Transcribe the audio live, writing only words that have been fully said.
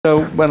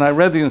So when I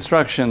read the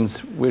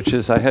instructions, which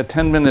is I had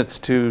 10 minutes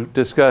to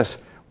discuss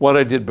what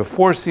I did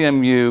before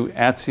CMU,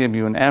 at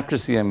CMU, and after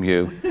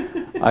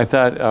CMU, I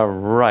thought,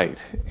 right.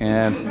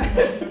 And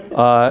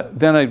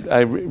then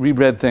I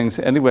reread things.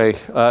 Anyway,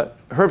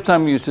 Herb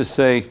Simon used to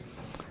say,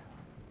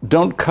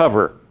 don't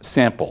cover,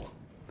 sample.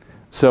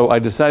 So I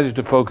decided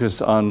to focus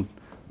on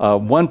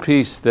one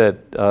piece that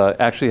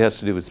actually has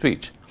to do with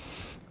speech.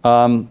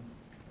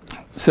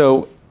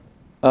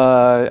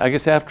 I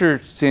guess after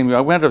CMU,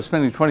 I wound up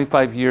spending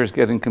 25 years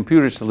getting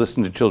computers to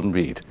listen to children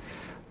read.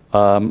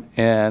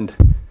 And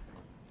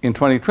in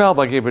 2012,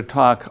 I gave a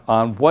talk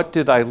on what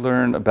did I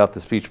learn about the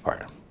speech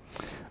part.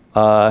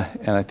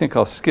 And I think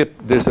I'll skip.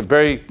 There's a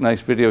very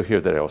nice video here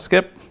that I'll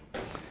skip.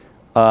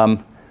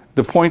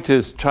 The point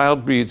is,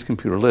 child reads,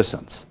 computer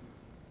listens.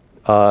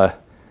 That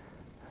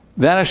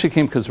actually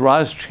came because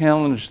Roz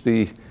challenged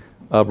the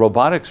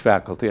robotics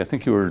faculty. I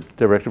think you were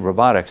director of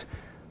robotics.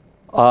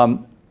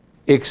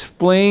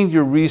 Explain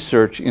your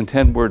research in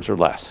 10 words or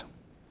less,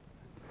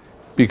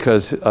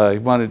 because he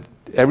wanted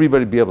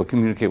everybody to be able to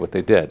communicate what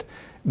they did.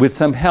 With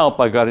some help,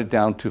 I got it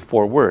down to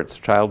 4 words: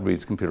 child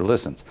reads, computer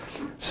listens.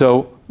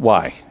 So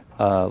why?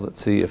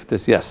 Let's see if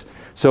this, yes.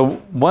 So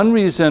one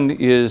reason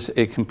is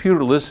a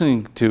computer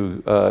listening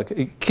to,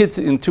 kids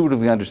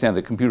intuitively understand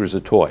that a computer is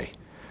a toy.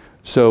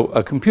 So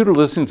a computer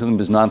listening to them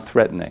is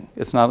non-threatening.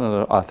 It's not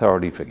an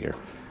authority figure.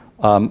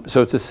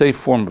 So it's a safe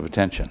form of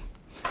attention.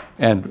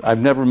 And I've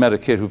never met a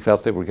kid who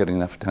felt they were getting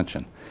enough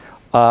attention.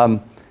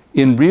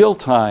 In real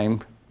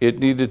time, it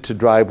needed to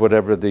drive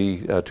whatever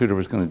the tutor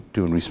was going to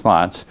do in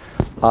response.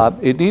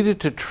 It needed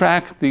to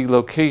track the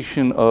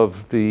location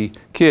of the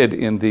kid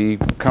in the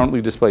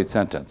currently displayed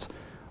sentence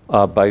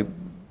by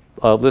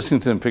listening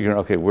to them, figuring,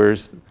 okay,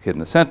 where's the kid in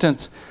the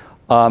sentence?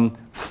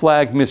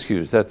 Flag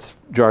miscues, that's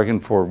jargon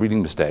for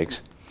reading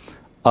mistakes.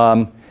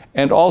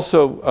 And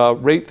also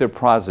rate their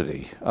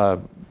prosody.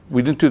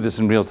 We didn't do this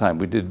in real time,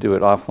 we did do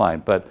it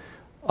offline, but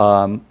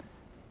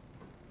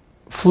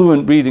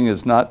fluent reading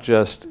is not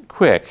just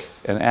quick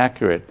and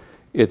accurate,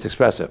 it's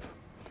expressive.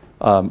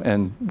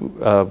 And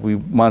we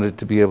wanted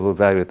to be able to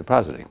evaluate the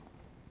prosody.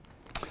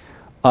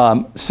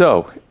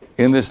 So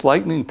in this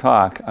lightning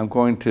talk, I'm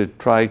going to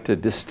try to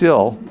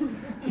distill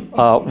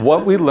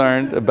what we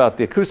learned about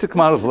the acoustic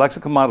models, the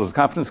lexical models, the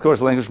confidence scores,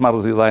 the language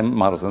models, the alignment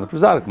models, and the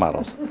prosodic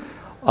models.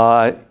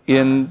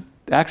 In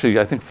actually,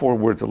 I think 4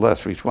 words or less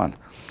for each one.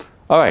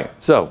 All right,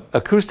 so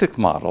acoustic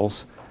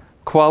models,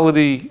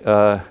 quality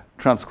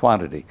trumps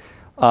quantity.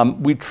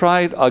 We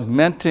tried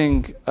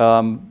augmenting,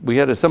 we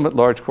had a somewhat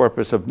large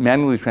corpus of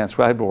manually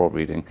transcribed oral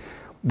reading.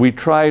 We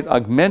tried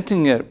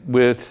augmenting it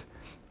with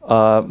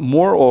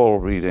more oral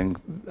reading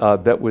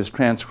that was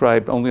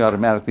transcribed only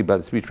automatically by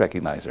the speech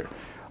recognizer,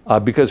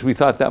 because we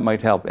thought that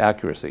might help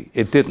accuracy.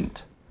 It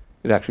didn't.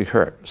 It actually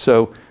hurt.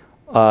 So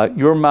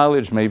your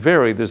mileage may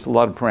vary. There's a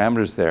lot of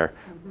parameters there.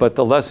 But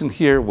the lesson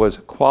here was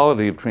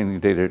quality of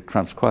training data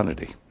trumps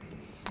quantity.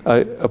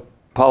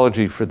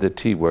 Apology for the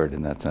T word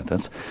in that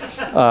sentence.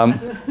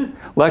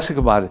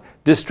 Lexical model.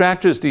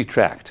 Distractors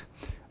detract.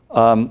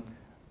 To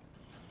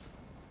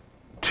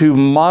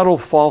model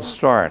false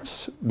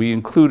starts, we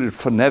included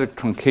phonetic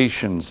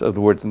truncations of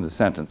the words in the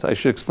sentence. I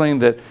should explain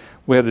that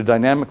we had a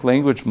dynamic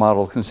language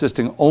model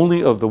consisting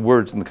only of the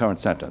words in the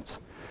current sentence.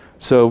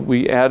 So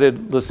we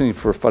added listening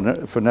for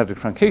phonetic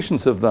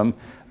truncations of them.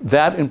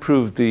 That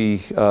improved the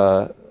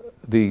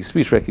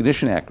speech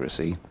recognition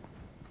accuracy.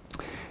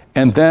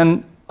 And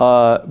then,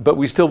 but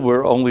we still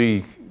were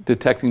only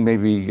detecting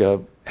maybe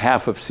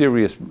half of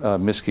serious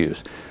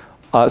miscues.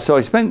 So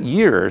I spent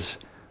years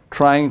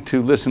trying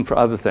to listen for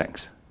other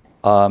things.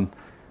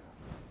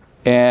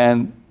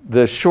 And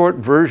the short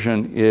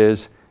version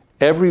is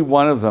every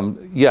one of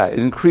them, yeah, it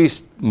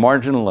increased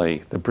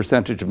marginally the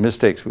percentage of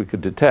mistakes we could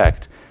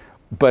detect,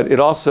 but it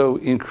also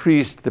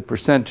increased the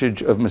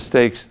percentage of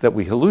mistakes that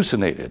we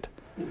hallucinated.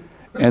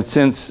 And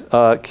since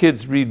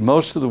kids read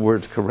most of the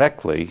words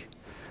correctly,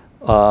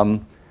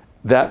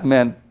 that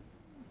meant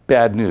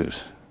bad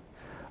news.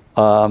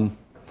 I'll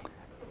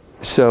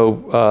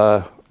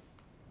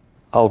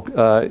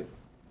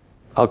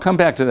come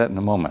back to that in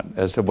a moment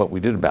as to what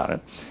we did about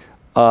it.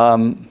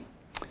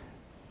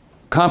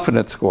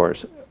 Confidence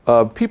scores.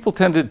 People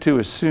tended to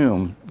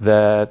assume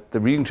that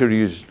the reading tutor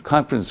used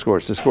confidence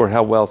scores to score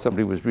how well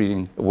somebody was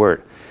reading a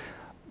word.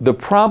 The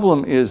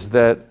problem is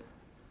that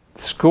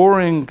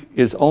scoring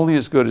is only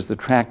as good as the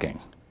tracking,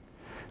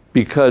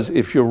 because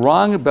if you're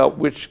wrong about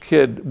which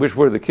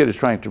word the kid is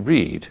trying to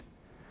read,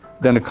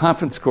 then a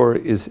confidence score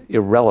is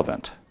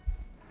irrelevant.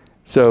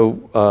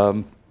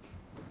 So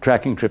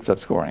tracking trips up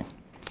scoring.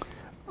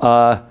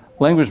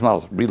 Language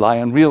models rely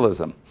on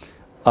realism.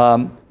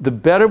 The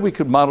better we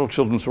could model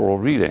children's oral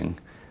reading,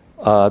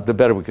 the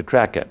better we could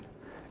track it.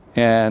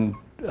 And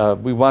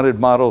we wanted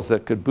models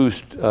that could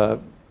boost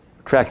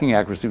tracking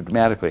accuracy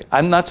dramatically.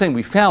 I'm not saying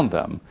we found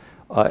them.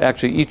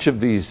 Actually, each of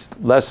these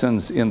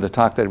lessons in the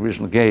talk that I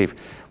originally gave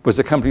was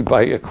accompanied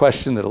by a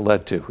question that it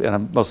led to, and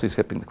I'm mostly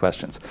skipping the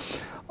questions.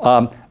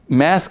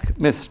 Mask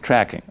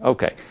mistracking.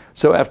 Okay,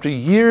 so after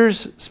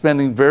years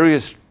spending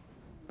various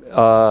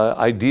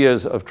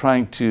ideas of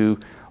trying to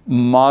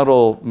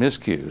model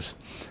miscues,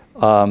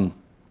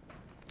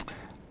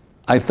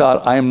 I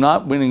thought, I am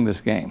not winning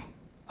this game.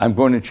 I'm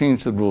going to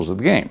change the rules of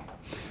the game.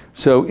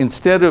 So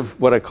instead of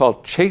what I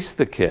call chase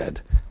the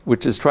kid,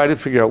 which is try to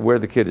figure out where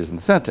the kid is in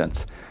the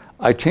sentence,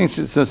 I changed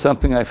it to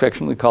something I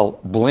affectionately call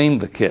blame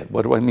the kid.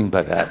 What do I mean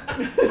by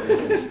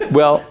that?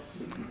 Well,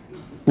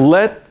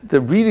 let the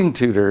reading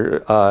tutor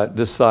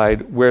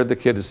decide where the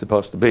kid is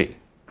supposed to be.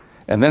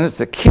 And then it's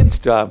the kid's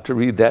job to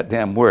read that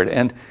damn word.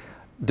 And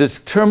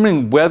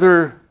determining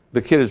whether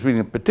the kid is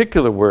reading a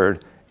particular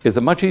word is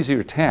a much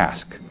easier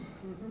task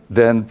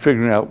than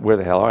figuring out where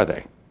the hell are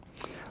they.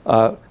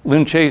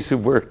 Lynn Chase, who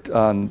worked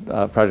on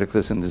Project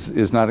Listen,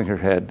 is nodding her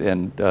head.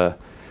 And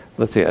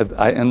let's see,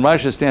 and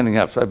Raj is standing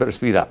up, so I better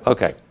speed up.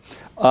 Okay.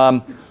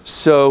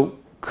 So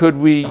could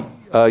we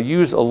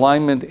use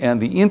alignment and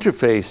the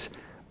interface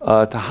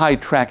to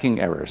hide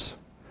tracking errors?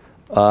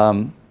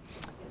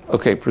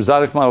 Okay,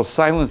 prosodic model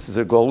silence is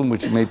a goal in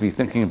which you may be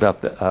thinking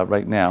about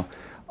right now.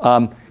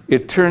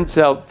 It turns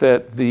out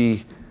that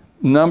the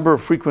number,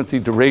 frequency,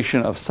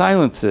 duration of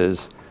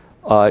silences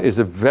is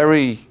a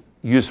very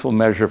useful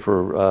measure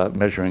for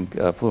measuring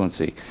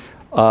fluency.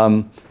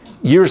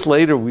 Years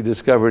later, we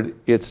discovered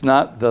it's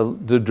not,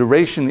 the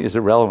duration is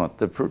irrelevant.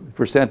 The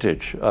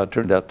percentage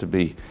turned out to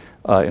be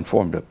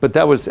informative. But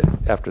that was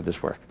after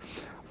this work.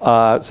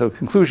 So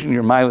conclusion,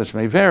 your mileage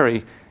may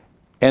vary.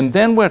 And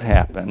then what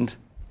happened,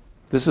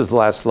 this is the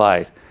last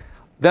slide.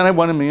 Then I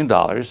won $1 million,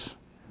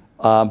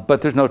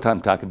 but there's no time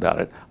to talk about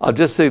it. I'll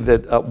just say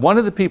that one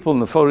of the people in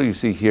the photo you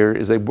see here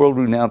is a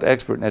world-renowned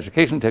expert in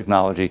education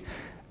technology,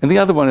 and the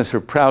other one is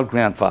her proud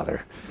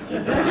grandfather.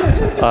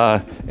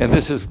 And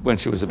this is when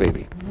she was a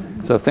baby.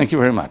 So thank you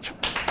very much.